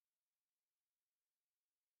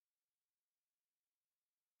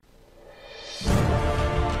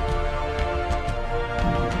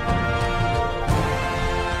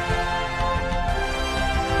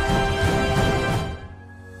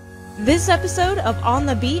This episode of On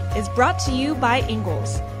the Beat is brought to you by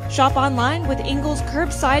Ingles. Shop online with Ingles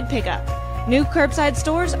Curbside Pickup. New curbside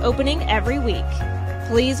stores opening every week.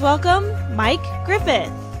 Please welcome Mike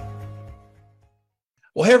Griffith.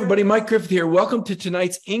 Well, hey everybody, Mike Griffith here. Welcome to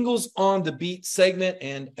tonight's Ingles on the Beat segment.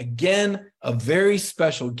 And again, a very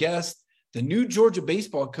special guest, the new Georgia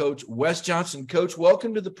baseball coach, Wes Johnson. Coach,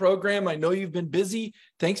 welcome to the program. I know you've been busy.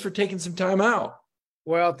 Thanks for taking some time out.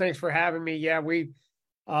 Well, thanks for having me. Yeah, we're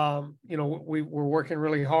working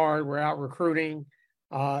really hard. We're out recruiting.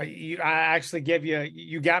 I actually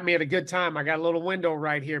you got me at a good time. I got a little window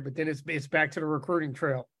right here, but then it's back to the recruiting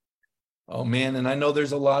trail. Oh man, and I know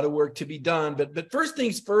there's a lot of work to be done, but first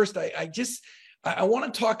things first, I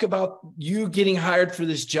want to talk about you getting hired for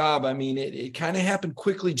this job. I mean, it kind of happened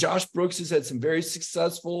quickly. Josh Brooks has had some very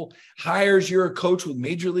successful hires. You're a coach with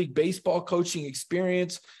Major League Baseball coaching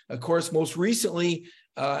experience. Of course, most recently,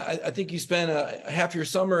 I think you spent half your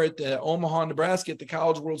summer at Omaha, Nebraska at the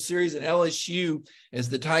College World Series and LSU as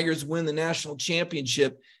the Tigers win the national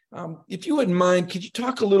championship. If you wouldn't mind, could you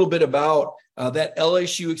talk a little bit about that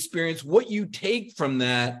LSU experience, what you take from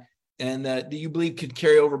that, and that you believe could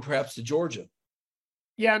carry over perhaps to Georgia?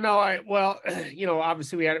 Yeah, no,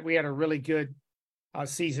 obviously we had a really good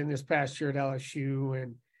season this past year at LSU,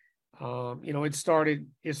 and it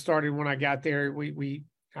started when I got there. We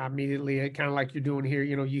immediately, kind of like you're doing here,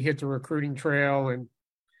 you hit the recruiting trail, and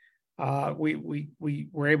we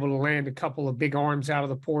were able to land a couple of big arms out of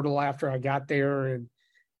the portal after I got there, and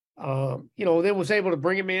then was able to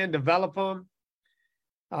bring them in, develop them,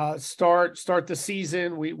 start the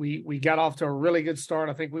season. We got off to a really good start.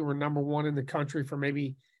 I think we were number one in the country for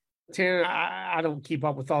maybe 10. I don't keep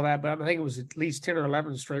up with all that, but I think it was at least 10 or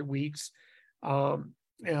 11 straight weeks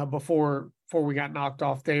before we got knocked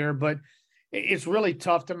off there. But it's really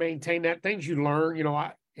tough to maintain that. Things you learn,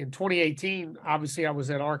 in 2018, obviously I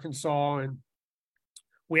was at Arkansas, and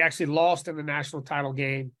we actually lost in the national title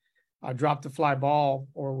game. I dropped the fly ball,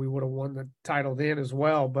 or we would have won the title then as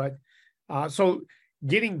well. But so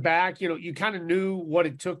getting back, you kind of knew what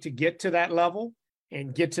it took to get to that level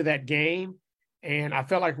and get to that game. And I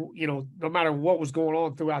felt like, no matter what was going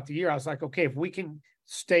on throughout the year, I was like, okay, if we can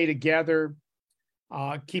stay together,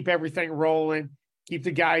 keep everything rolling, keep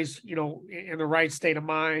the guys, in the right state of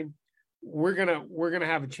mind, we're gonna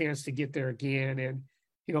have a chance to get there again.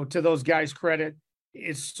 And, to those guys' credit,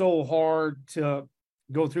 it's so hard to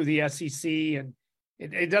go through the SEC, and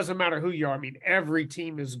it doesn't matter who you are. I mean, every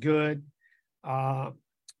team is good,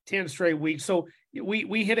 10 straight weeks. So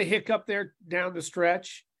we hit a hiccup there down the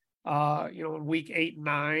stretch, in week 8 and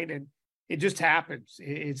 9, and it just happens.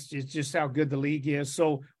 It's just how good the league is.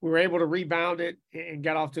 So we were able to rebound it and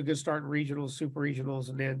got off to a good start in regionals, super regionals.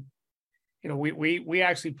 And then, we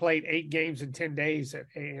actually played 8 games in 10 days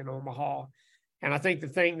in Omaha. And I think the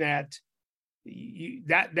thing that's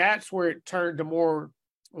where it turned to more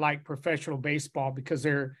like professional baseball, because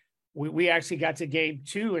we actually got to game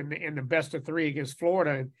 2 in the best of 3 against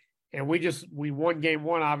Florida. And we won game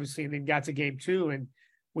 1, obviously, and then got to game 2. And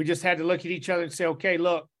we just had to look at each other and say, okay,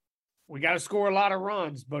 look, we got to score a lot of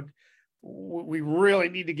runs, but we really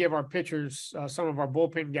need to give our pitchers, some of our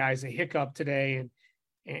bullpen guys, a hiccup today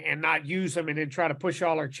and not use them, and then try to push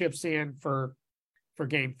all our chips in for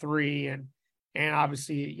game 3. And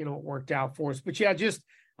obviously, it worked out for us. But yeah,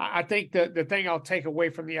 I think the thing I'll take away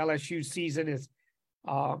from the LSU season is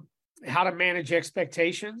how to manage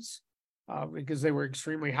expectations, because they were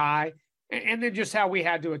extremely high. And then just how we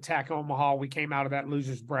had to attack Omaha. We came out of that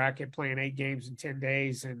loser's bracket playing 8 games in 10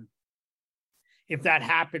 days. And if that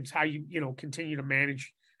happens, how you continue to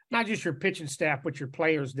manage not just your pitching staff, but your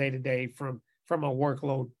players day to day from a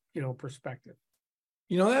workload, perspective.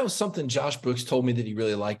 That was something Josh Brooks told me that he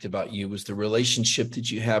really liked about you, was the relationship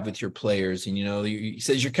that you have with your players. And, he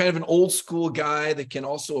says you're kind of an old school guy that can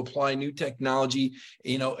also apply new technology,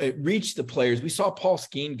 reach the players. We saw Paul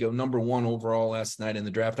Skeen go number 1 overall last night in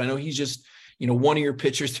the draft. I know he's just, one of your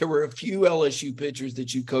pitchers. There were a few LSU pitchers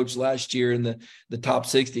that you coached last year in the top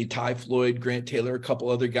 60, Ty Floyd, Grant Taylor, a couple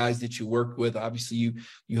other guys that you worked with. Obviously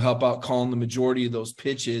you help out calling the majority of those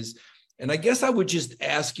pitches. And I guess I would just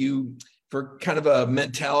ask you, for kind of a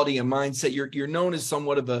mentality and mindset, you're known as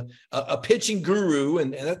somewhat of a pitching guru,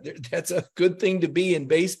 and that's a good thing to be in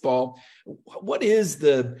baseball. What is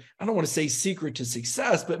I don't want to say secret to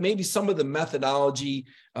success, but maybe some of the methodology,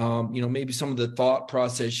 maybe some of the thought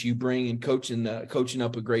process you bring in coaching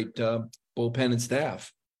up a great bullpen and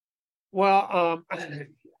staff? Well,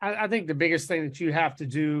 I think the biggest thing that you have to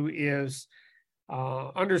do is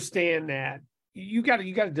understand that you got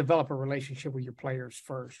to develop a relationship with your players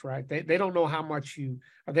first, right? They don't know how much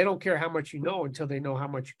they don't care how much you know until they know how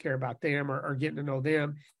much you care about them or getting to know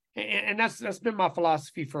them. And that's been my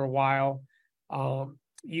philosophy for a while.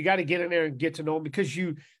 You got to get in there and get to know them, because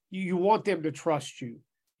you want them to trust you.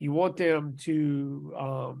 You want them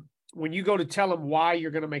to, when you go to tell them why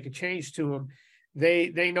you're going to make a change to them,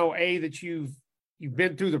 they know, that you've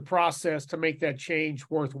been through the process to make that change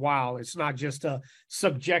worthwhile. It's not just a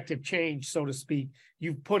subjective change, so to speak.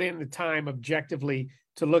 You've put in the time objectively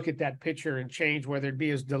to look at that pitcher and change, whether it be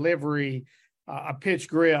his delivery, a pitch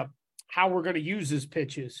grip, how we're going to use his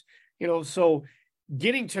pitches. So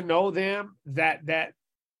getting to know them,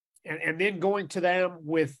 and then going to them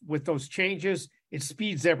with those changes, it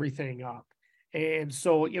speeds everything up. And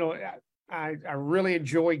so, I really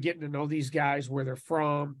enjoy getting to know these guys, where they're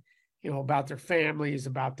from, about their families,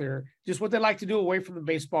 about just what they like to do away from the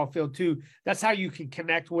baseball field too. That's how you can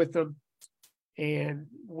connect with them. And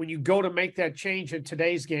when you go to make that change in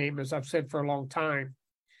today's game, as I've said for a long time,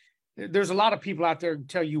 there's a lot of people out there who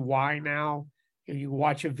tell you why now. You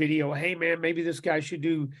watch a video, hey man, maybe this guy should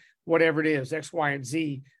do whatever it is, X, Y, and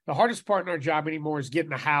Z. The hardest part in our job anymore is getting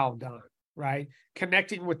the how done, right?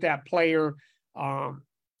 Connecting with that player,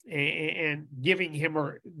 and giving him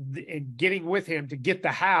and getting with him to get the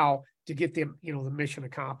how, to get them, the mission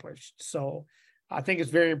accomplished. So I think it's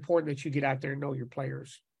very important that you get out there and know your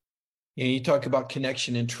players. You talk about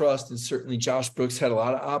connection and trust, and certainly Josh Brooks had a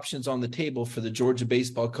lot of options on the table for the Georgia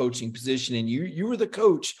baseball coaching position, and you were the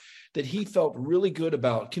coach that he felt really good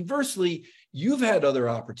about. Conversely, you've had other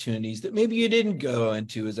opportunities that maybe you didn't go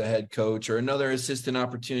into as a head coach, or another assistant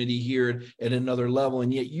opportunity here at another level,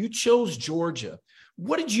 and yet you chose Georgia.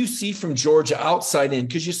 What did you see from Georgia outside in?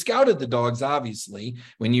 Because you scouted the Dogs, obviously,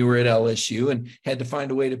 when you were at LSU and had to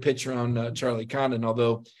find a way to pitch around Charlie Condon,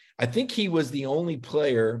 although I think he was the only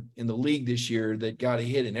player in the league this year that got a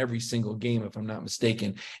hit in every single game, if I'm not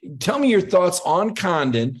mistaken. Tell me your thoughts on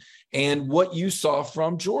Condon and what you saw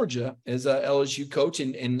from Georgia as a LSU coach,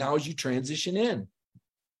 and now as you transition in.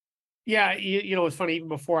 Yeah, it's funny, even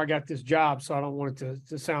before I got this job, so I don't want it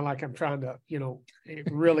to sound like I'm trying to,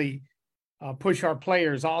 really push our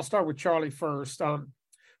players. I'll start with Charlie first.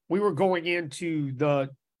 We were going into the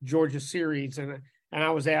Georgia series, and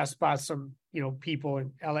I was asked by some, people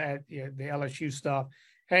in the LSU stuff,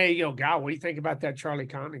 hey, guy, what do you think about that Charlie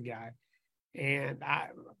Condon guy? And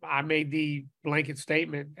I made the blanket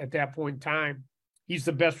statement at that point in time, he's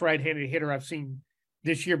the best right-handed hitter I've seen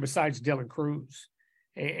this year besides Dylan Cruz.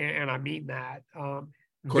 And I mean that. Of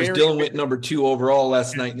course, Dylan went number 2 overall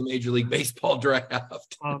last night in the Major League Baseball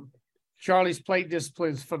draft. Charlie's plate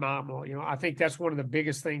discipline is phenomenal. I think that's one of the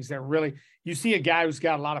biggest things that really, you see a guy who's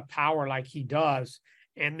got a lot of power like he does,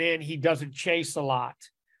 and then he doesn't chase a lot.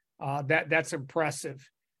 That's impressive.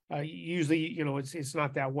 Usually, it's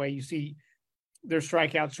not that way. You see their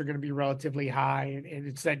strikeouts are going to be relatively high, and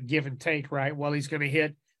it's that give and take, right? Well, he's going to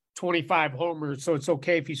hit 25 homers, so it's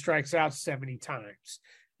okay if he strikes out 70 times.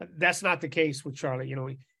 That's not the case with Charlie.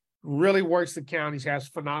 He really works the count. He has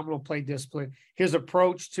phenomenal play discipline. His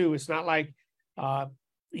approach, too, it's not like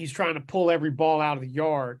he's trying to pull every ball out of the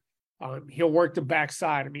yard. He'll work the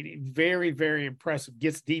backside. I mean, very, very impressive.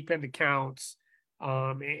 Gets deep into counts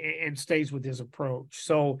and stays with his approach.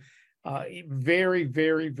 So very,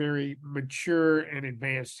 very, very mature and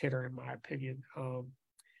advanced hitter, in my opinion.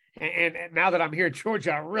 And now that I'm here at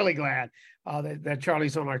Georgia, I'm really glad that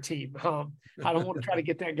Charlie's on our team. I don't want to try to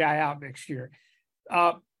get that guy out next year.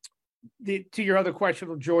 To your other question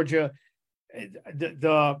on Georgia,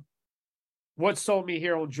 what sold me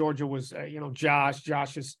here on Georgia was, Josh.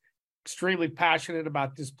 Josh is extremely passionate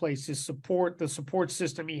about this place. His support, the support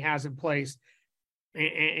system he has in place, and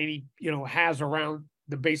he, has around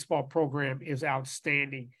the baseball program is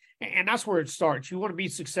outstanding. And that's where it starts. You want to be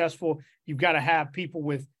successful, you've got to have people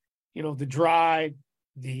with, the drive,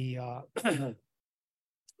 the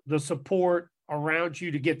the support around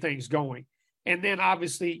you to get things going. And then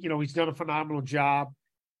obviously, he's done a phenomenal job.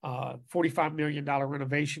 $45 million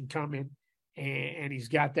renovation coming, and he's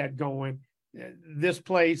got that going. This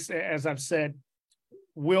place, as I've said,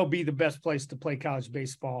 will be the best place to play college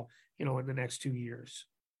baseball, in the next 2 years.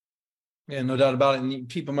 Yeah, no doubt about it. And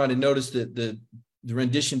people might have noticed that the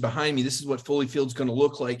rendition behind me, this is what Foley Field's going to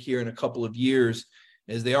look like here in a couple of years,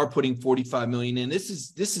 as they are putting $45 million in. This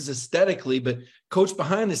is aesthetically, but coach,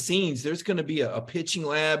 behind the scenes, there's going to be a pitching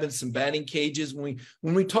lab and some batting cages. When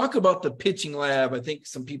we talk about the pitching lab, I think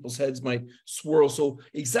some people's heads might swirl. So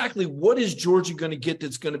exactly what is Georgia going to get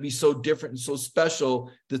that's going to be so different and so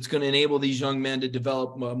special that's going to enable these young men to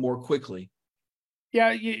develop more quickly?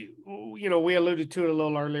 Yeah, we alluded to it a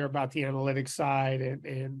little earlier about the analytics side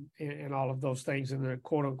and all of those things in the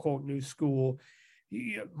quote unquote new school.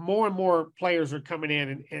 More and more players are coming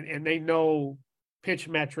in and they know pitch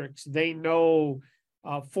metrics. They know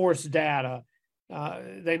force data.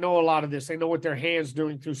 They know a lot of this. They know what their hands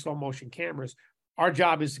doing through slow motion cameras. Our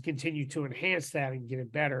job is to continue to enhance that and get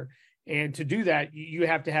it better. And to do that, you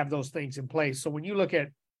have to have those things in place. So when you look at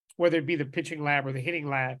whether it be the pitching lab or the hitting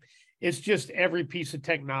lab, it's just every piece of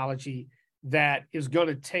technology that is going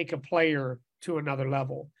to take a player to another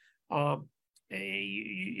level.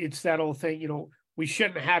 It's that old thing, we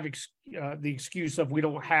shouldn't have the excuse of we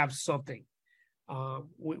don't have something.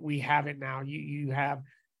 We have it now. You have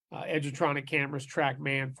edgertronic cameras,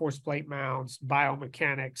 TrackMan, force plate mounts,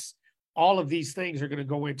 biomechanics. All of these things are going to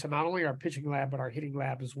go into not only our pitching lab, but our hitting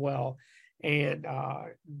lab as well. And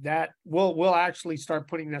that we'll actually start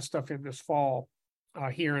putting that stuff in this fall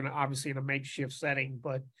here, and obviously in a makeshift setting,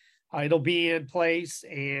 but it'll be in place.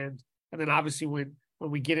 And then obviously when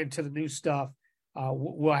we get into the new stuff,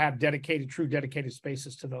 we'll have true dedicated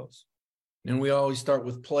spaces to those. And we always start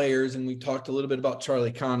with players, and we talked a little bit about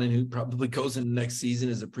Charlie Condon, who probably goes into next season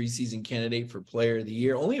as a preseason candidate for Player of the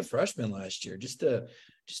Year. Only a freshman last year, just a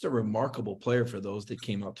remarkable player for those that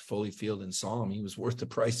came out to Foley Field and saw him. He was worth the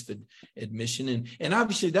price of admission, and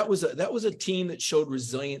obviously that was a team that showed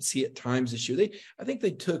resiliency at times this year. I think they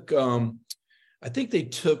took one.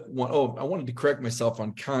 I wanted to correct myself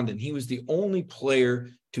on Condon. He was the only player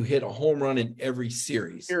to hit a home run in every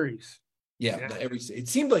series. Yeah. It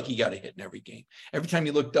seemed like he got a hit in every game. Every time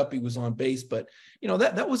you looked up, he was on base. But,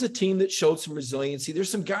 that was a team that showed some resiliency. There's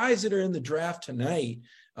some guys that are in the draft tonight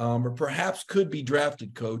or perhaps could be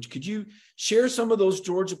drafted, Coach. Could you share some of those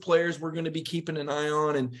Georgia players we're going to be keeping an eye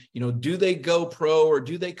on? And, do they go pro or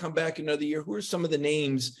do they come back another year? Who are some of the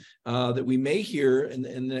names that we may hear in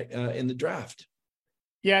the draft?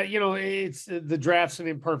 Yeah, it's the draft's an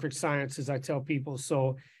imperfect science, as I tell people.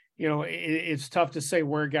 So, it's tough to say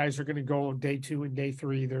where guys are going to go on day 2 and day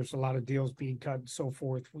 3. There's a lot of deals being cut and so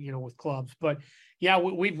forth, with clubs. But yeah,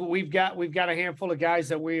 we've got a handful of guys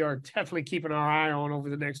that we are definitely keeping our eye on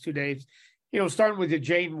over the next 2 days. Starting with the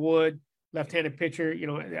Jaden Wood, left-handed pitcher.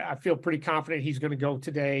 I feel pretty confident he's going to go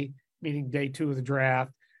today, meaning day 2 of the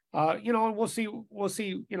draft. And we'll see,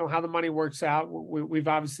 how the money works out. We've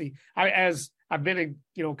obviously, I've been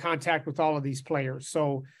in, contact with all of these players.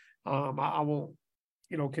 So I won't,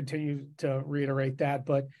 continue to reiterate that,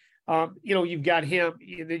 but you've got him,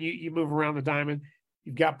 and then you move around the diamond.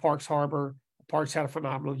 You've got Parks Harbor. Parks had a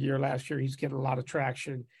phenomenal year last year. He's getting a lot of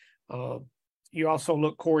traction. You also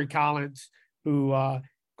look Corey Collins, who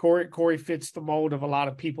Corey fits the mold of a lot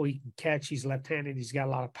of people. He can catch. He's left-handed. He's got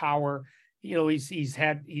a lot of power. He's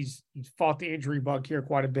fought the injury bug here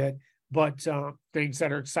quite a bit, but things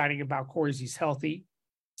that are exciting about Corey is he's healthy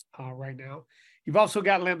right now. You've also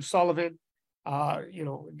got Lem Sullivan.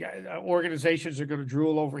 Organizations are going to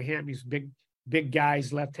drool over him. He's big guy.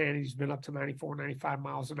 He's left-handed. He's been up to 94, 95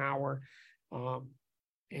 miles an hour.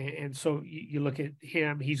 And so you look at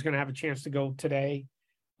him, he's going to have a chance to go today.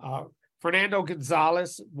 Fernando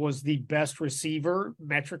Gonzalez was the best receiver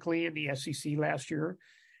metrically in the SEC last year.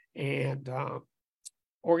 And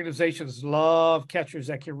organizations love catchers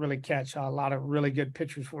that can really catch. A lot of really good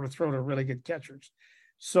pitchers want to throw to really good catchers.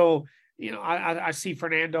 So, I see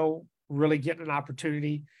Fernando really getting an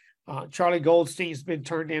opportunity. Charlie Goldstein's been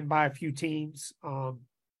turned in by a few teams,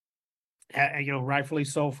 rightfully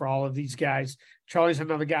so for all of these guys. Charlie's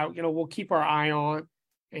another guy, we'll keep our eye on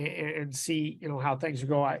and see, how things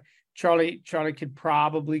go. Charlie could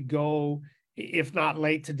probably go, if not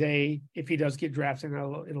late today. If he does get drafted,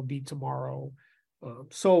 it'll be tomorrow.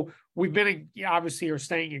 So we've been, obviously, are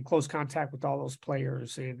staying in close contact with all those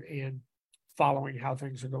players and following how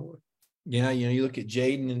things are going. Yeah, you look at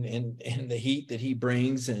Jaden and the heat that he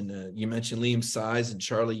brings, and you mentioned Liam's size, and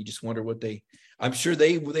Charlie, you just wonder I'm sure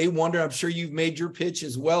they wonder, I'm sure you've made your pitch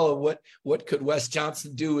as well of what could Wes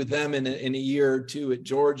Johnson do with them in a year or two at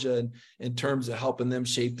Georgia in terms of helping them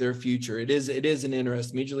shape their future. It is an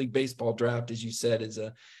interesting Major League Baseball draft, as you said, it's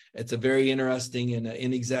a very interesting and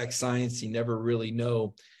inexact science. You never really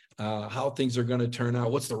know how things are going to turn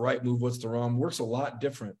out. What's the right move? What's the wrong? Works a lot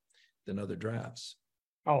different than other drafts.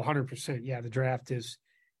 Oh, 100%. Yeah, the draft it's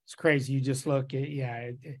crazy. You just look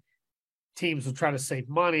at, teams will try to save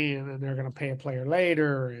money and then they're going to pay a player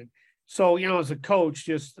later. And so, as a coach,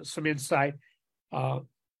 just some insight.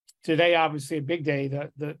 Today, obviously a big day.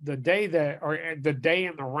 The day the day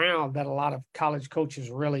in the round that a lot of college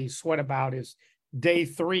coaches really sweat about is day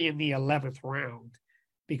 3 in the 11th round,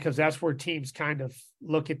 because that's where teams kind of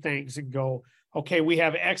look at things and go, okay, we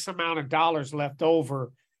have X amount of dollars left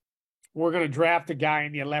over. We're going to draft a guy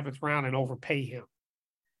in the 11th round and overpay him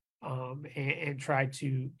and try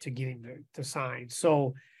to get him to sign.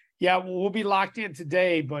 So, yeah, we'll be locked in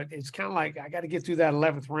today, but it's kind of like I got to get through that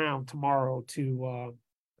 11th round tomorrow to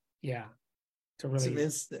really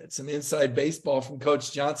some inside baseball from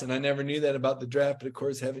Coach Johnson. I never knew that about the draft, but of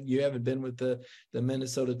course, you haven't been with the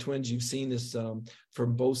Minnesota Twins. You've seen this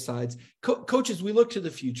from both sides. Coaches, we look to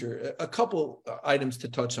the future. A couple items to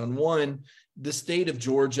touch on. One, the state of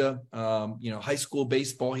Georgia, high school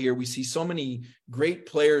baseball here. We see so many great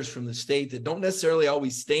players from the state that don't necessarily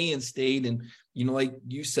always stay in state. And, like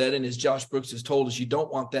you said, and as Josh Brooks has told us, you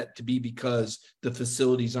don't want that to be because the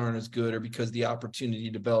facilities aren't as good or because the opportunity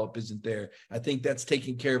to develop isn't there. I think that's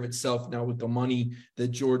taking care of itself now with the money that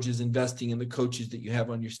Georgia's investing in the coaches that you have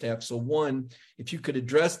on your staff. So one, if you could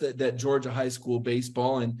address that Georgia high school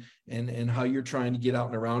baseball and how you're trying to get out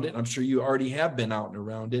and around it. I'm sure you already have been out and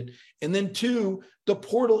around it. And then two, the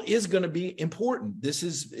portal is going to be important. This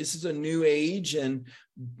is a new age, and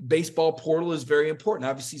baseball portal is very important.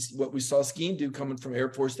 Obviously, what we saw Skeen do coming from Air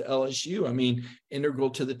Force to LSU, integral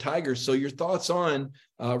to the Tigers. So your thoughts on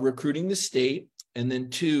recruiting the state, and then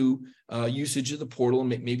two, usage of the portal, and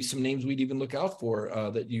maybe some names we'd even look out for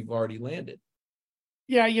that you've already landed.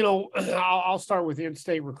 Yeah, I'll start with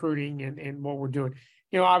in-state recruiting and what we're doing.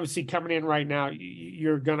 Obviously coming in right now,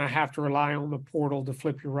 you're going to have to rely on the portal to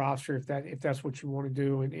flip your roster if that's what you want to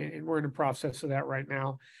do. And we're in the process of that right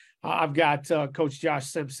now. I've got Coach Josh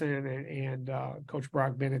Simpson and Coach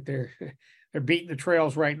Brock Bennett. They're beating the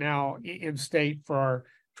trails right now in state for our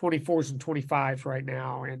 24s and 25s right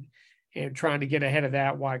now, and trying to get ahead of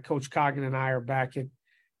that while Coach Coggin and I are back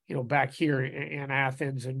here in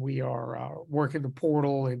Athens, and we are working the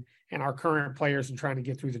portal and our current players and trying to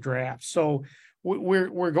get through the draft. So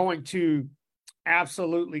we're going to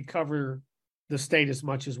absolutely cover the state as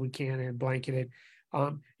much as we can and blanket it.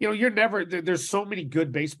 There's so many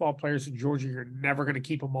good baseball players in Georgia. You're never going to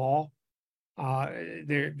keep them all.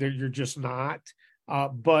 You're just not.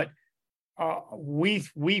 But we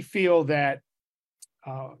feel that,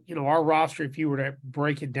 our roster, if you were to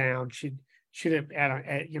break it down, should have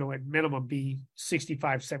at minimum be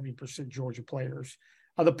 65, 70% Georgia players.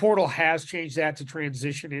 The portal has changed that to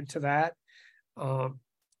transition into that.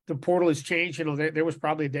 The portal has changed. There was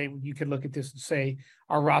probably a day when you could look at this and say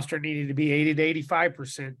our roster needed to be 80 to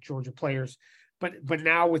 85% Georgia players. But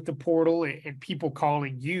now with the portal and people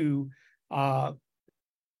calling you, that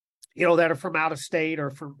are from out of state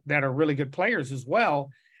or that are really good players as well,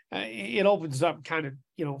 it opens up kind of,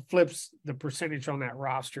 flips the percentage on that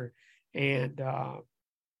roster. And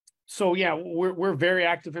so, yeah, we're very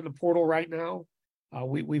active in the portal right now.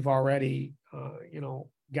 We've already,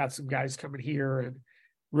 got some guys coming here and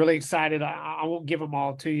really excited. I won't give them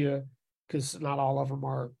all to you because not all of them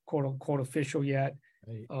are quote unquote official yet.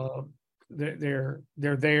 Right. They're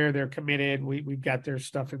there. They're committed. We've got their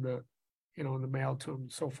stuff in the mail to them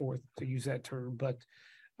and so forth, to use that term. But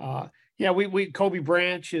we Kobe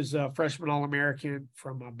Branch is a freshman All-American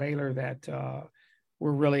from Baylor that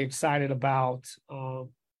we're really excited about.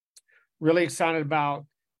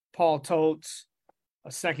 Paul Totes,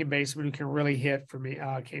 a second baseman who can really hit for me,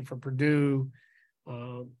 came from Purdue.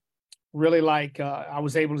 Really like, I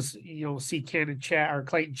was able to, see Clayton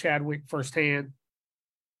Chadwick firsthand,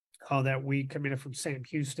 that we committed from Sam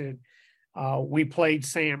Houston. We played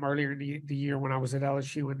Sam earlier in the year when I was at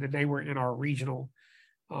LSU, and then they were in our regional.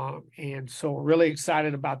 And so really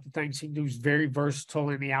excited about the things he can do. He's very versatile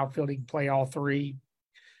in the outfield. He can play all three.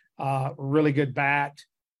 Really good bat,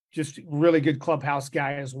 just really good clubhouse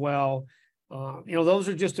guy as well. Those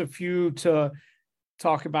are just a few to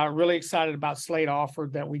talk about. Really excited about Slade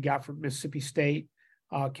Offord that we got from Mississippi State.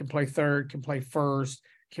 Can play third, can play first.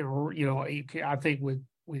 I think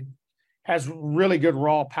has really good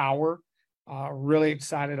raw power. Really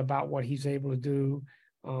excited about what he's able to do.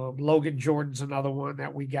 Logan Jordan's another one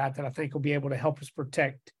that we got that I think will be able to help us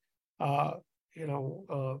protect, Charlie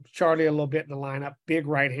a little bit in the lineup. Big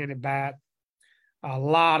right-handed bat, a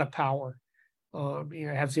lot of power.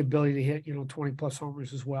 Has the ability to hit, 20 plus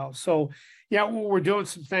homers as well. So, yeah, we're doing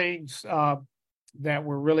some things that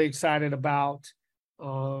we're really excited about,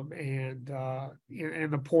 and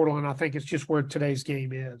the portal. And I think it's just where today's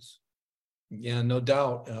game is. Yeah, no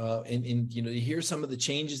doubt. And to hear some of the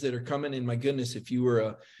changes that are coming, and my goodness, if you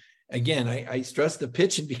were again, I stress the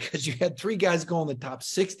pitching because you had three guys go in the top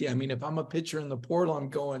 60. If I'm a pitcher in the portal, I'm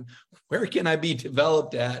going, where can I be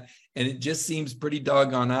developed at? And it just seems pretty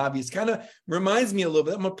doggone obvious. Kind of reminds me a little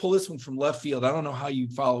bit. I'm going to pull this one from left field. I don't know how you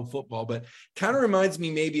follow football, but kind of reminds me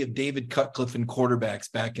maybe of David Cutcliffe in quarterbacks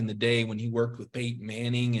back in the day when he worked with Peyton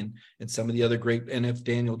Manning and some of the other great NF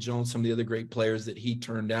Daniel Jones, some of the other great players that he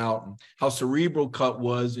turned out, and how cerebral Cut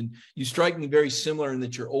was. And you strike me very similar in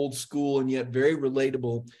that you're old school and yet very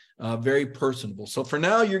relatable very personable. So for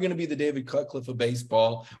now, you're going to be the David Cutcliffe of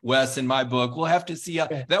baseball, Wes, in my book. We'll have to see how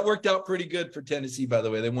that worked out pretty good for Tennessee, by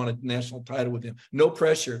the way. They won a national title with him. No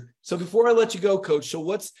pressure. So before I let you go, Coach, so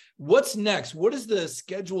what's next? What does the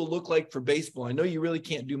schedule look like for baseball? I know you really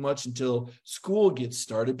can't do much until school gets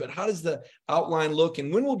started, but how does the outline look?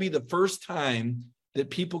 And when will be the first time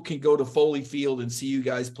that people can go to Foley Field and see you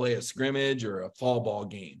guys play a scrimmage or a fall ball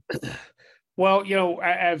game? Well,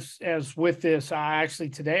 as with this,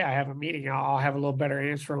 today I have a meeting. I'll have a little better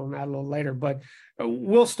answer on that a little later, but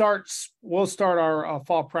we'll start our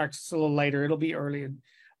fall practice a little later. It'll be early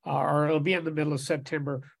or it'll be in the middle of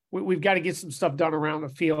September. We've got to get some stuff done around the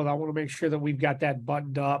field. I want to make sure that we've got that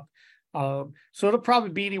buttoned up. So it'll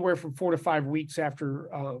probably be anywhere from 4 to 5 weeks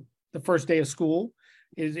after the first day of school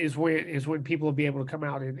is when people will be able to come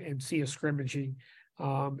out and see us scrimmaging.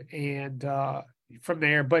 From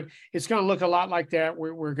there, but it's going to look a lot like that.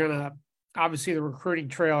 We're going to, obviously the recruiting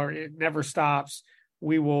trail, it never stops.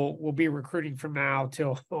 We'll be recruiting from now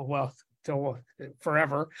till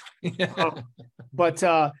forever. But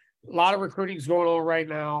a lot of recruiting is going on right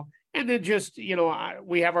now. And then just,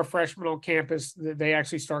 we have our freshmen on campus. They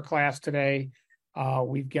actually start class today.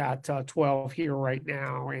 We've got 12 here right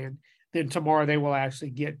now. And then tomorrow they will actually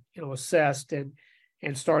get, assessed and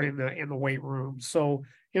start in the weight room. So,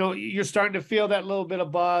 you're starting to feel that little bit of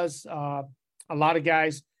buzz. A lot of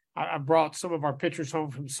guys, I brought some of our pitchers home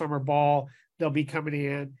from summer ball. They'll be coming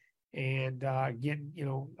in and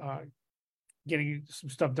getting some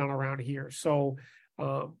stuff done around here. So,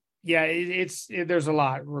 there's a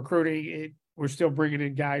lot. Recruiting, we're still bringing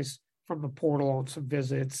in guys from the portal on some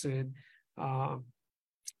visits and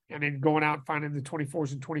then going out and finding the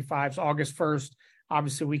 24s and 25s. August 1st,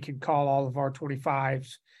 obviously we can call all of our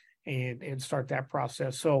 25s and start that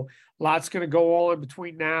process. So lots going to go on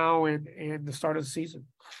between now and the start of the season.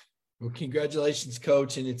 Well, congratulations,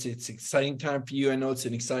 Coach. And it's exciting time for you. I know it's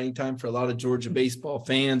an exciting time for a lot of Georgia baseball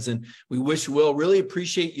fans, and we wish you well. Really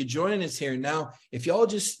appreciate you joining us here. Now, if y'all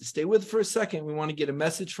just stay with us for a second, we want to get a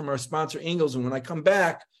message from our sponsor, Ingles. And when I come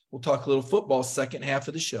back, we'll talk a little football second half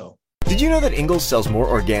of the show. Did you know that Ingles sells more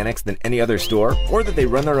organics than any other store? Or that they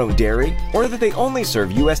run their own dairy? Or that they only serve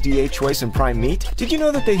USDA choice and prime meat? Did you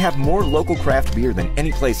know that they have more local craft beer than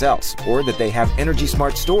any place else? Or that they have Energy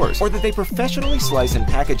Smart stores? Or that they professionally slice and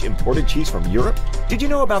package imported cheese from Europe? Did you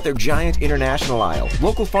know about their giant international aisle,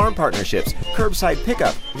 local farm partnerships, curbside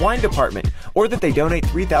pickup, wine department? Or that they donate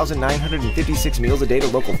 3,956 meals a day to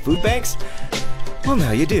local food banks? Well,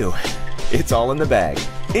 now you do. It's all in the bag.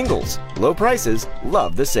 Ingles, low prices,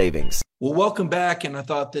 love the savings. Well, welcome back. And I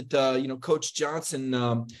thought that, Coach Johnson,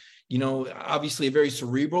 obviously a very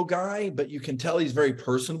cerebral guy, but you can tell he's very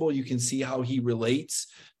personable. You can see how he relates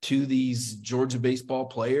to these Georgia baseball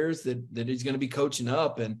players that he's going to be coaching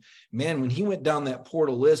up. And man, when he went down that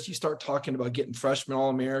portal list, you start talking about getting freshman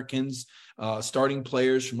All-Americans, starting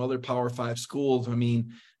players from other Power 5 schools. I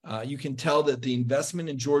mean, you can tell that the investment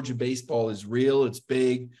in Georgia baseball is real. It's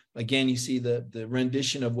big. Again, you see the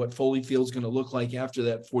rendition of what Foley Field is going to look like after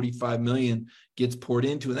that $45 million gets poured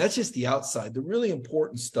into. And that's just the outside. The really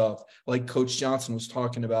important stuff, like Coach Johnson was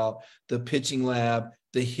talking about, the pitching lab,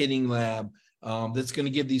 the hitting lab, that's going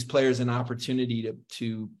to give these players an opportunity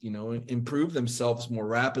to improve themselves more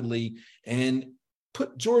rapidly and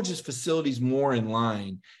put Georgia's facilities more in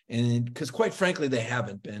line. And because quite frankly, they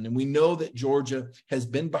haven't been. And we know that Georgia has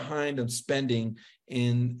been behind on spending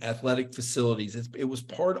in athletic facilities. It was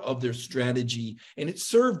part of their strategy, and it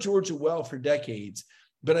served Georgia well for decades.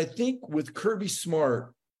 But I think with Kirby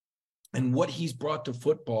Smart and what he's brought to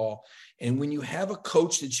football, and when you have a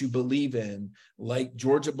coach that you believe in, like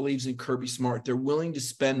Georgia believes in Kirby Smart, they're willing to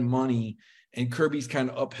spend money, and Kirby's kind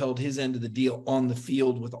of upheld his end of the deal on the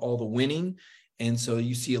field with all the winning. And so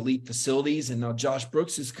you see elite facilities, and now Josh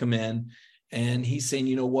Brooks has come in and he's saying,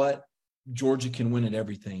 you know what, Georgia can win at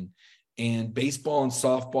everything. And baseball and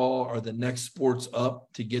softball are the next sports up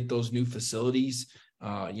to get those new facilities.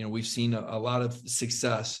 We've seen a lot of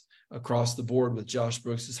success across the board with Josh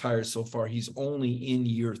Brooks' hires so far. He's only in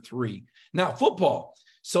year 3. Now, football.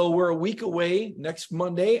 So we're a week away. Next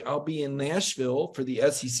Monday, I'll be in Nashville for the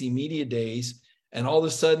SEC Media Days. And all of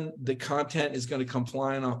a sudden, the content is going to come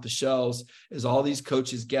flying off the shelves as all these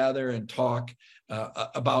coaches gather and talk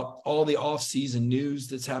about all the offseason news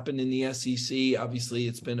that's happened in the SEC. Obviously,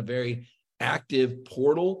 it's been a very active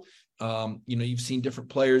portal. You've seen different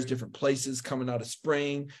players, different places coming out of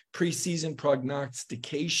spring, preseason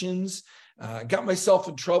prognostications. Got myself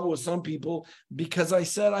in trouble with some people because I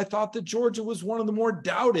said I thought that Georgia was one of the more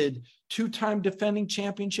doubted 2-time defending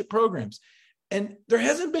championship programs. And there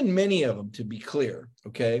hasn't been many of them, to be clear.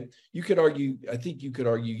 Okay. I think you could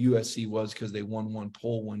argue USC was because they won one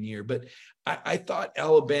poll one year, but I thought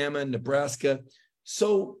Alabama and Nebraska.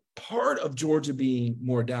 So part of Georgia being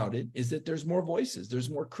more doubted is that there's more voices, there's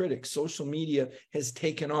more critics. Social media has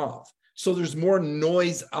taken off. So there's more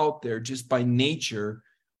noise out there just by nature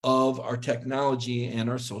of our technology and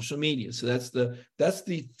our social media. So that's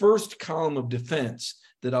the first column of defense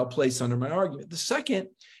that I'll place under my argument. The second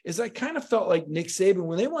is I kind of felt like Nick Saban,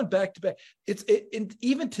 when they went back to back,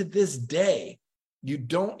 even to this day, you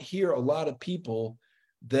don't hear a lot of people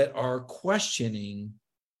that are questioning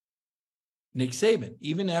Nick Saban,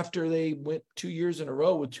 even after they went 2 years in a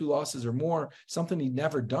row with 2 losses or more, something he'd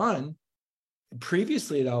never done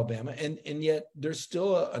previously at Alabama. And yet there's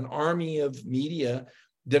still an army of media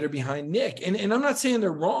that are behind Nick. And I'm not saying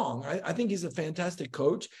they're wrong. I think he's a fantastic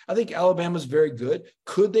coach. I think Alabama's very good.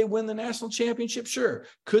 Could they win the national championship? Sure.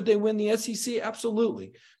 Could they win the SEC?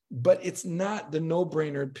 Absolutely. But it's not the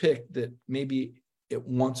no-brainer pick that maybe it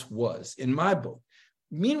once was in my book.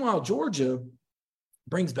 Meanwhile, Georgia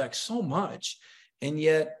brings back so much. And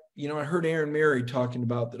yet, I heard Aaron Murray talking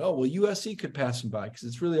about that, USC could pass them by because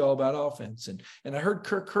it's really all about offense. And I heard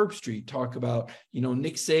Kirk Herbstreit talk about,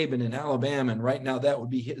 Nick Saban in Alabama, and right now that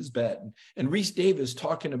would be his bet. And Reese Davis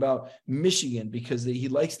talking about Michigan because he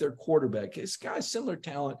likes their quarterback. This guy's similar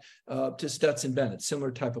talent to Stetson Bennett,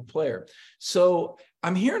 similar type of player. So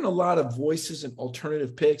I'm hearing a lot of voices and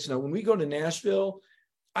alternative picks. Now, when we go to Nashville,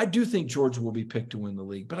 I do think Georgia will be picked to win the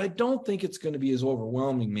league, but I don't think it's going to be as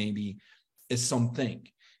overwhelming maybe as some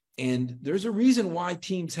think. And there's a reason why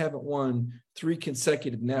teams haven't won 3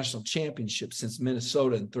 consecutive national championships since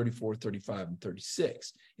Minnesota in 34, 35, and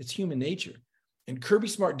 36. It's human nature. And Kirby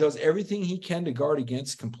Smart does everything he can to guard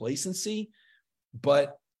against complacency,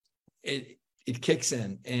 but it kicks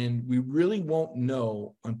in. And we really won't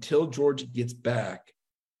know until Georgia gets back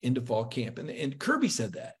into fall camp. And Kirby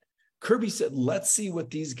said that. Kirby said, let's see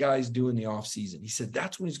what these guys do in the offseason. He said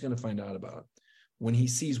that's when he's going to find out about it, when he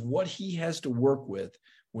sees what he has to work with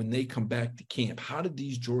when they come back to camp. How did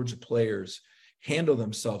these Georgia players handle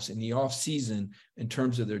themselves in the offseason in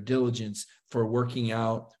terms of their diligence for working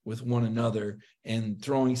out with one another and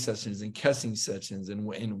throwing sessions and kessing sessions and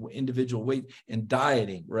individual weight and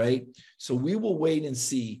dieting, right? So we will wait and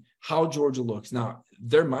see how Georgia looks. Now,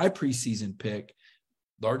 they're my preseason pick,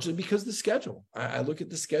 largely because of the schedule. I look at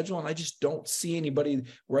the schedule and I just don't see anybody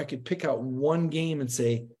where I could pick out one game and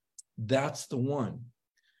say, that's the one.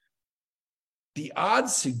 The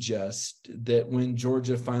odds suggest that when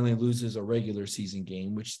Georgia finally loses a regular season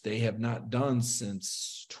game, which they have not done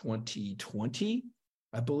since 2020,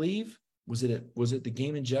 I believe, was it the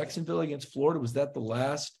game in Jacksonville against Florida? Was that the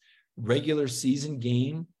last regular season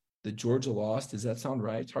game that Georgia lost? Does that sound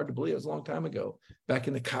right? It's hard to believe. It was a long time ago, back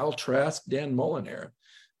in the Kyle Trask, Dan Mullen era.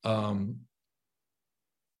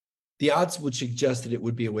 The odds would suggest that it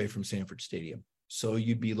would be away from Sanford Stadium. So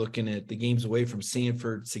you'd be looking at the games away from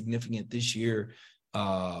Sanford, significant this year,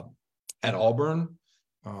 at Auburn,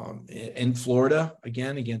 in Florida,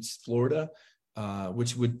 again against Florida,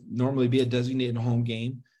 which would normally be a designated home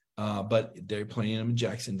game, but they're playing them in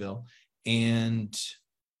Jacksonville, and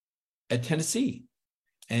at Tennessee.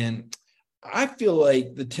 And I feel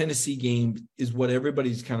like the Tennessee game is what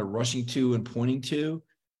everybody's kind of rushing to and pointing to.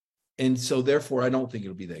 And so therefore, I don't think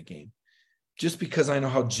it'll be that game. Just because I know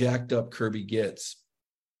how jacked up Kirby gets.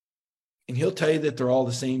 And he'll tell you that they're all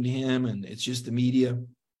the same to him and it's just the media.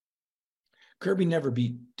 Kirby never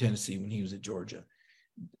beat Tennessee when he was at Georgia.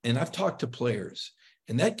 And I've talked to players,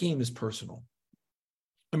 and that game is personal.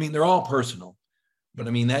 I mean, they're all personal, but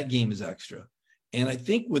I mean, that game is extra. And I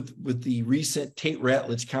think with the recent Tate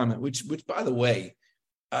Ratledge comment, which by the way,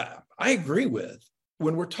 I agree with,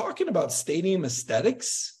 when we're talking about stadium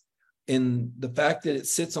aesthetics, in the fact that it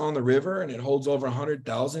sits on the river and it holds over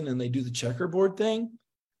 100,000 and they do the checkerboard thing.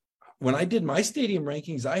 When I did my stadium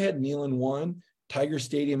rankings, I had Neyland 1, Tiger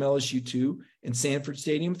Stadium LSU 2, and Sanford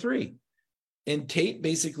Stadium 3. And Tate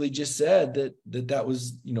basically just said that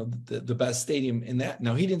was, the best stadium in that.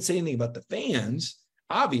 Now, he didn't say anything about the fans,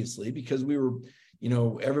 obviously, because we were,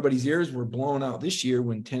 everybody's ears were blown out this year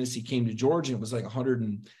when Tennessee came to Georgia. It was like I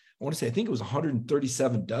think it was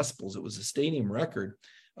 137 decibels. It was a stadium record.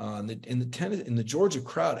 And the Georgia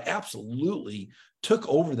crowd absolutely took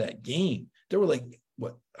over that game. There were like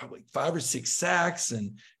 5 or 6 sacks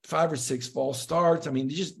and 5 or 6 false starts. I mean,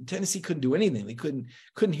 Tennessee couldn't do anything. They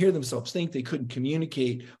couldn't hear themselves think. They couldn't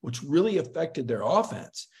communicate, which really affected their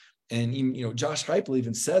offense. And Josh Heupel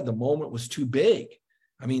even said the moment was too big.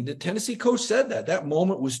 I mean, the Tennessee coach said that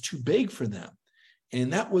moment was too big for them,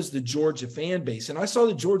 and that was the Georgia fan base. And I saw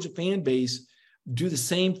the Georgia fan base do the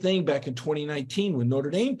same thing back in 2019 when Notre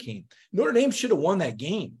Dame came. Notre Dame should have won that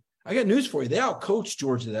game. I got news for you. They outcoached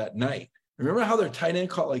Georgia that night. Remember how their tight end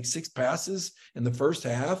caught like 6 passes in the first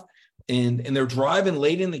half, and they're driving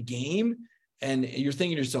late in the game, and you're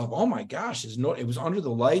thinking to yourself, oh my gosh, it was under the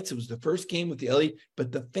lights. It was the first game with the LED,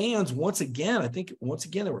 but the fans, once again,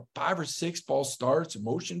 there were 5 or 6 false starts,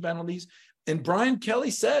 motion penalties. And Brian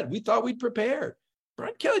Kelly said, we thought we'd prepared.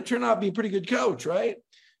 Brian Kelly turned out to be a pretty good coach, right?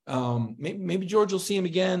 Maybe Georgia will see him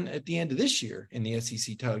again at the end of this year in the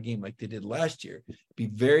SEC title game like they did last year. It'd be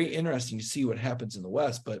very interesting to see what happens in the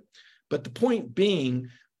West. But the point being,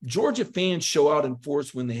 Georgia fans show out in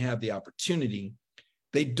force when they have the opportunity.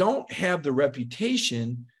 They don't have the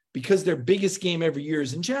reputation because their biggest game every year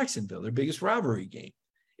is in Jacksonville, their biggest rivalry game.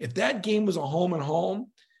 If that game was a home and home,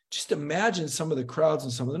 just imagine some of the crowds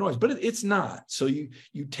and some of the noise, but it's not. So you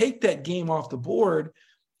take that game off the board,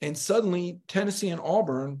 and suddenly Tennessee and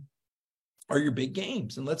Auburn are your big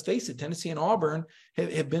games. And let's face it, Tennessee and Auburn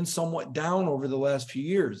have been somewhat down over the last few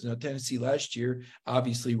years. Now, Tennessee last year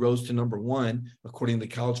obviously rose to number 1, according to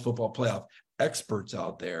the college football playoff experts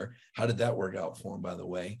out there. How did that work out for them, by the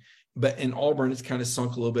way? But in Auburn, it's kind of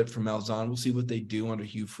sunk a little bit from Malzahn. We'll see what they do under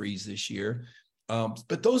Hugh Freeze this year.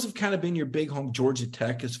 But those have kind of been your big home. Georgia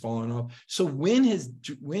Tech has fallen off. So when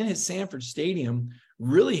has Sanford Stadium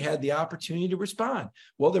really had the opportunity to respond?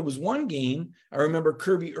 Well, there was one game, I remember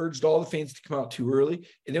Kirby urged all the fans to come out too early,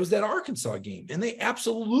 and it was that Arkansas game, and they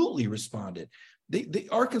absolutely responded. The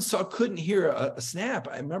Arkansas couldn't hear a snap.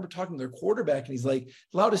 I remember talking to their quarterback, and he's like,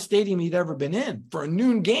 loudest stadium he'd ever been in for a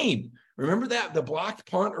noon game. Remember that? The blocked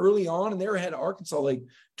punt early on, and they were ahead of Arkansas like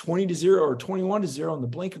 20-0 or 21-0 in the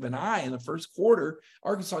blink of an eye in the first quarter.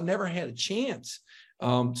 Arkansas never had a chance.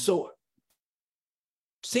 So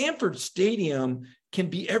Sanford Stadium can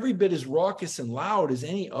be every bit as raucous and loud as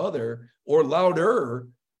any other, or louder,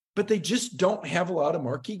 but they just don't have a lot of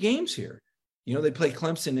marquee games here. You know, they play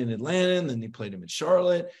Clemson in Atlanta, and then they played them in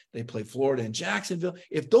Charlotte. They play Florida and Jacksonville.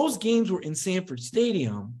 If those games were in Sanford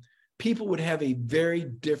Stadium, people would have a very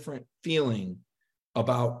different feeling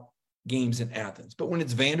about games in Athens. But when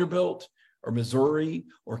it's Vanderbilt or Missouri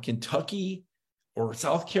or Kentucky or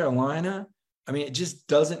South Carolina, I mean, it just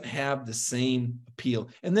doesn't have the same appeal.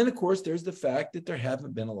 And then, of course, there's the fact that there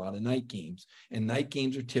haven't been a lot of night games. And night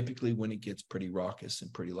games are typically when it gets pretty raucous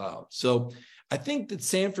and pretty loud. So I think that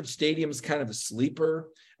Sanford Stadium is kind of a sleeper.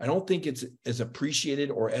 I don't think it's as appreciated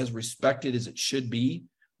or as respected as it should be.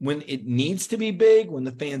 When it needs to be big, when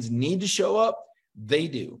the fans need to show up, they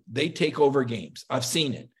do. They take over games. I've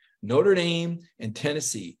seen it. Notre Dame and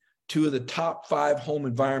Tennessee, 2 of the top 5 home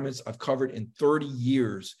environments I've covered in 30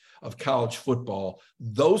 years of college football.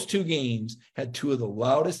 Those 2 games had 2 of the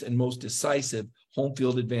loudest and most decisive home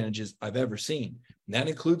field advantages I've ever seen. And that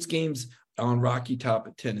includes games on Rocky Top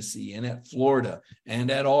at Tennessee and at Florida and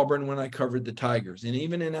at Auburn when I covered the Tigers. And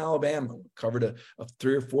even in Alabama, covered a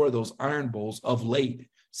 3 or 4 of those Iron Bowls of late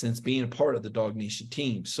since being a part of the Dog Nation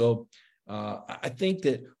team. So I think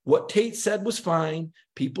that what Tate said was fine.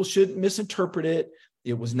 People shouldn't misinterpret it.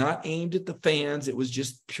 It was not aimed at the fans. It was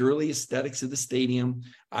just purely aesthetics of the stadium.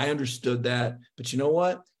 I understood that. But you know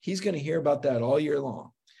what? He's going to hear about that all year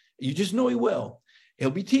long. You just know he will. He'll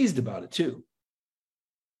be teased about it too.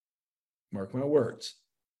 Mark my words.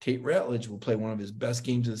 Tate Ratledge will play one of his best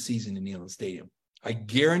games of the season in Neyland Stadium. I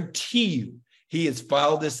guarantee you he has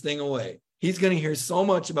filed this thing away. He's going to hear so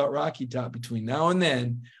much about Rocky Top between now and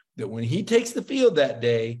then that when he takes the field that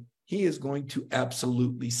day, he is going to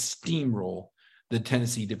absolutely steamroll the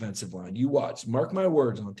Tennessee defensive line. You watch. Mark my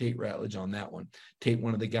words on Tate Ratledge on that one. Tate,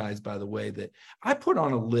 one of the guys, by the way, that I put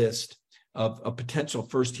on a list of potential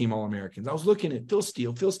first-team All-Americans. I was looking at Phil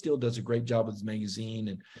Steele. Phil Steele does a great job with his magazine.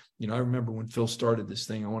 And, you know, I remember when Phil started this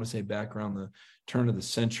thing, I want to say back around the turn of the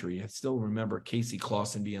century. I still remember Casey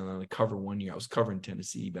Clausen being on the cover one year. I was covering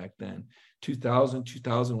Tennessee back then. 2000,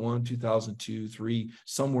 2001, 2002, 3,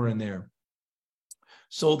 somewhere in there.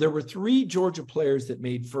 So there were 3 Georgia players that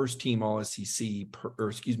made first-team All-SEC,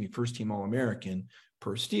 first-team All-American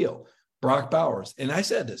per Steele. Brock Bowers. And I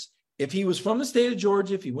said this. If he was from the state of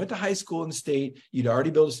Georgia, if he went to high school in the state, you'd already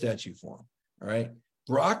build a statue for him. All right.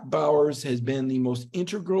 Brock Bowers has been the most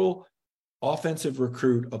integral offensive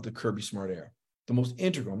recruit of the Kirby Smart era. The most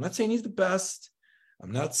integral. I'm not saying he's the best.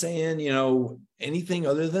 I'm not saying, you know, anything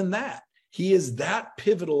other than that. He is that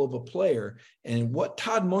pivotal of a player. And what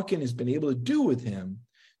Todd Monken has been able to do with him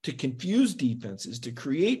to confuse defenses, to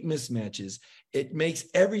create mismatches, it makes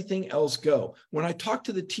everything else go. When I talked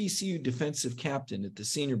to the TCU defensive captain at the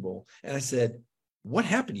Senior Bowl, and I said, what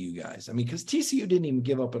happened to you guys? I mean, because TCU didn't even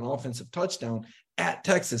give up an offensive touchdown at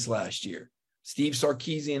Texas last year. Steve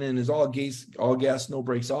Sarkisian and his all gas, no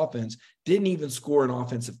breaks offense didn't even score an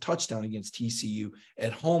offensive touchdown against TCU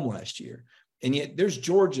at home last year. And yet there's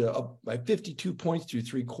Georgia up by 52 points through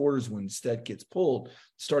 3 quarters when Stead gets pulled,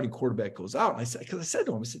 starting quarterback goes out. And I said, because I said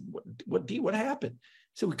to him, I said, what happened?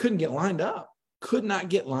 He said, we couldn't get lined up. Could not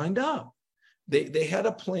get lined up. They had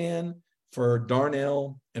a plan for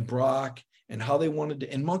Darnell and Brock and how they wanted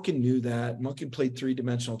to, and Monken knew that. Monken played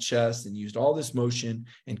 3-dimensional chess and used all this motion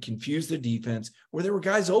and confused the defense where there were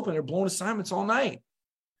guys open. They're blowing assignments all night.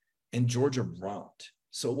 And Georgia romped.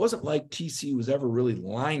 So it wasn't like TCU was ever really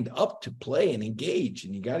lined up to play and engage.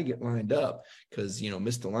 And you got to get lined up because,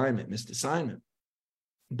 missed alignment, missed assignment.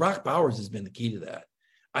 Brock Bowers has been the key to that.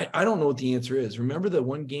 I don't know what the answer is. Remember the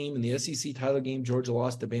one game in the SEC title game, Georgia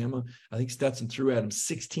lost to Bama? I think Stetson threw at him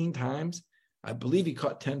 16 times. I believe he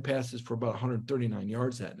caught 10 passes for about 139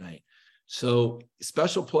 yards that night. So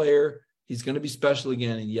special player, he's going to be special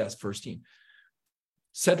again. And yes, first team.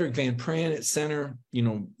 Cedric Van Pran at center,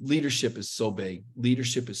 leadership is so big.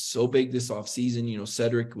 Leadership is so big this offseason.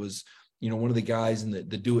 Cedric was, one of the guys in the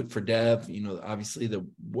do it for Dev, obviously the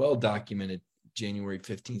well-documented January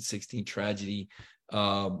 15, 16 tragedy.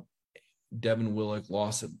 Devin Willock,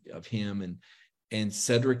 loss of him. And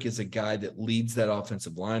Cedric is a guy that leads that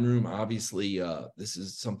offensive line room. Obviously, this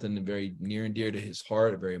is something very near and dear to his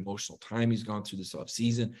heart, a very emotional time he's gone through this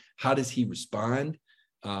offseason. How does he respond?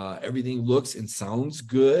 Everything looks and sounds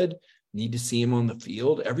good. Need to see him on the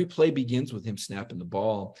field. Every play begins with him snapping the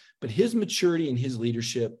ball. But his maturity and his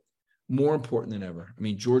leadership, more important than ever. I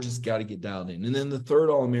mean, Georgia's got to get dialed in. And then the third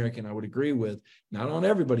All-American I would agree with, not on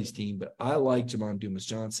everybody's team, but I like Jamon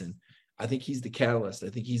Dumas-Johnson. I think he's the catalyst. I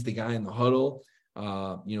think he's the guy in the huddle,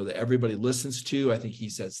 that everybody listens to. I think he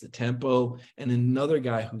sets the tempo. And another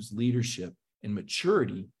guy whose leadership and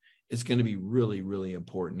maturity is going to be really, really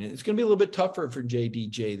important. And it's going to be a little bit tougher for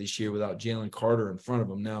JDJ this year without Jalen Carter in front of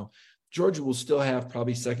him. Now, Georgia will still have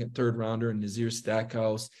probably second, third rounder and Nazir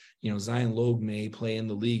Stackhouse. Zion Logue may play in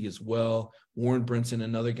the league as well. Warren Brinson,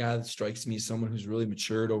 another guy that strikes me as someone who's really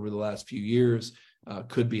matured over the last few years,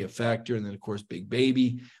 could be a factor. And then, of course, Big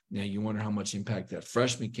Baby. Now, you wonder how much impact that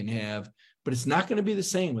freshman can have. But it's not going to be the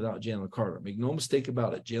same without Jalen Carter. Make no mistake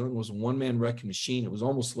about it. Jalen was a one-man wrecking machine. It was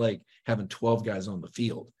almost like having 12 guys on the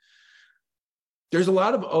field. There's a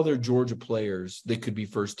lot of other Georgia players that could be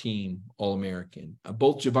first-team All-American.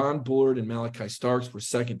 Both Javon Bullard and Malachi Starks were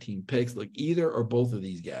second-team picks. Like either or both of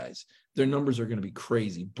these guys, their numbers are going to be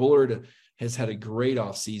crazy. Bullard has had a great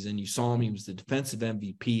offseason. You saw him. He was the defensive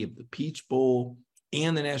MVP of the Peach Bowl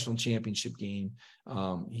and the national championship game.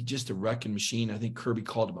 He's just a wrecking machine. I think Kirby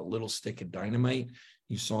called him a little stick of dynamite.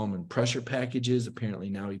 You saw him in pressure packages. Apparently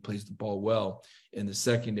now he plays the ball well in the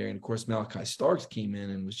secondary. And, of course, Malachi Starks came in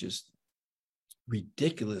and was just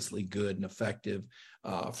ridiculously good and effective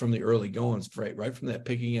from the early goings, right from that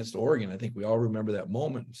pick against Oregon. I think we all remember that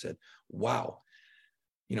moment and said, wow,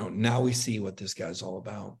 now we see what this guy's all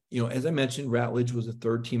about. As I mentioned, Ratledge was a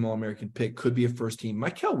third-team All-American pick, could be a first-team.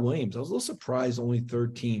 Michael Williams, I was a little surprised, only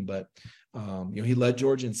third team, but, he led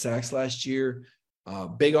Georgia in sacks last year.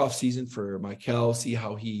 Big offseason for Michael, see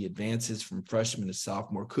how he advances from freshman to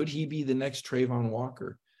sophomore. Could he be the next Trayvon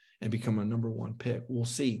Walker and become a number 1 pick? We'll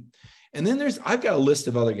see. And then I've got a list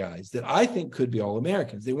of other guys that I think could be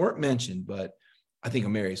All-Americans. They weren't mentioned, but I think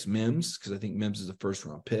Amarius Mims, because I think Mims is a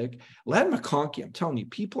first-round pick. Ladd McConkey, I'm telling you,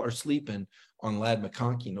 people are sleeping on Ladd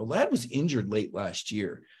McConkey. Ladd was injured late last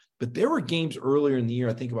year, but there were games earlier in the year.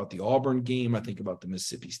 I think about the Auburn game. I think about the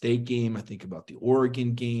Mississippi State game. I think about the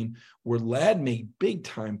Oregon game where Ladd made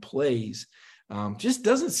big-time plays. Just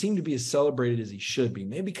doesn't seem to be as celebrated as he should be,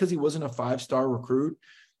 maybe because he wasn't a 5-star recruit.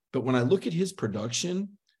 But when I look at his production,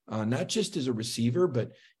 not just as a receiver,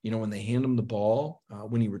 but, when they hand him the ball,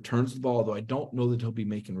 when he returns the ball, although I don't know that he'll be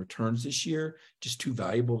making returns this year, just too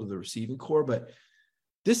valuable to the receiving corps. But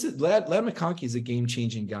this is Ladd McConkey is a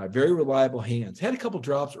game-changing guy, very reliable hands. Had a couple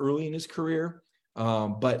drops early in his career,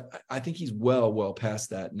 but I think he's well past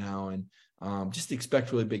that now, and just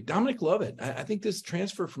expect really big. Dominic Lovett, I think this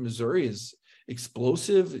transfer from Missouri is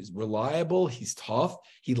explosive, is reliable, he's tough.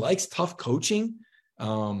 He likes tough coaching.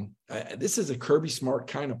 This is a Kirby Smart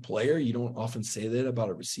kind of player. You don't often say that about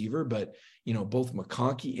a receiver, but both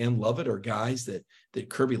McConkey and Lovett are guys that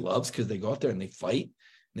Kirby loves because they go out there and they fight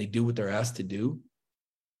and they do what they're asked to do.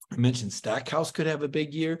 I mentioned Stackhouse could have a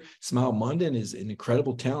big year. Smile Munden is an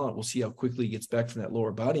incredible talent. We'll see how quickly he gets back from that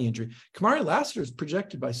lower body injury. Kamari Lassiter is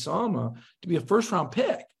projected by Sama to be a first-round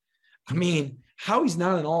pick. I mean, how he's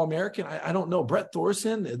not an All-American, I don't know. Brett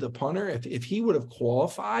Thorson, the punter, if he would have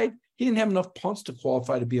qualified, He didn't have enough punts to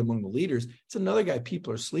qualify to be among the leaders. It's another guy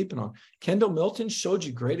people are sleeping on. Kendall Milton showed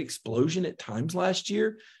you great explosion at times last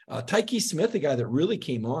year. Tyke Smith, a guy that really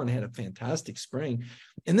came on, had a fantastic spring.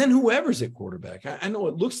 And then whoever's at quarterback. I know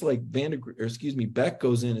it looks like Beck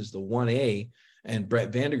goes in as the 1A and Brett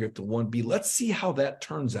Vandergrift the 1B. Let's see how that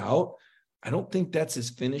turns out. I don't think that's as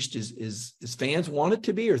finished as fans want it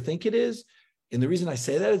to be or think it is. And the reason I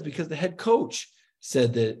say that is because the head coach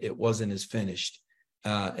said that it wasn't as finished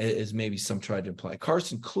as maybe some tried to imply.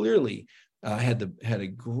 Carson clearly had a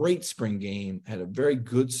great spring game, had a very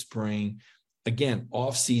good spring. Again,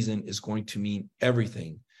 off season is going to mean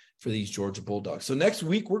everything for these Georgia Bulldogs. So next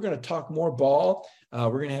week, we're going to talk more ball. We're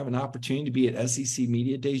going to have an opportunity to be at SEC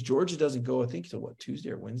Media Days. Georgia doesn't go, I think, till Tuesday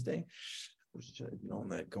or Wednesday? I should have known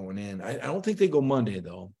that going in. I don't think they go Monday,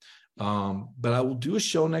 though. But I will do a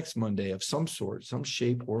show next Monday of some sort, some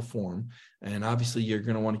shape or form. And obviously you're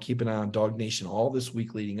going to want to keep an eye on Dog Nation all this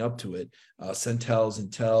week leading up to it. Centel's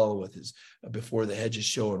Intel with his Before the Hedges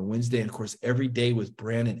show on Wednesday. And of course, every day with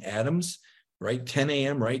Brandon Adams, right? 10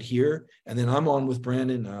 a.m. right here. And then I'm on with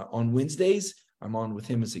Brandon on Wednesdays. I'm on with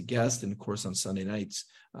him as a guest. And of course, on Sunday nights,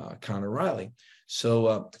 Connor Riley.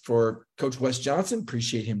 So for Coach Wes Johnson,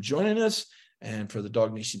 appreciate him joining us. And for the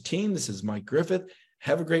Dog Nation team, this is Mike Griffith.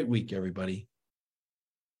 Have a great week, everybody.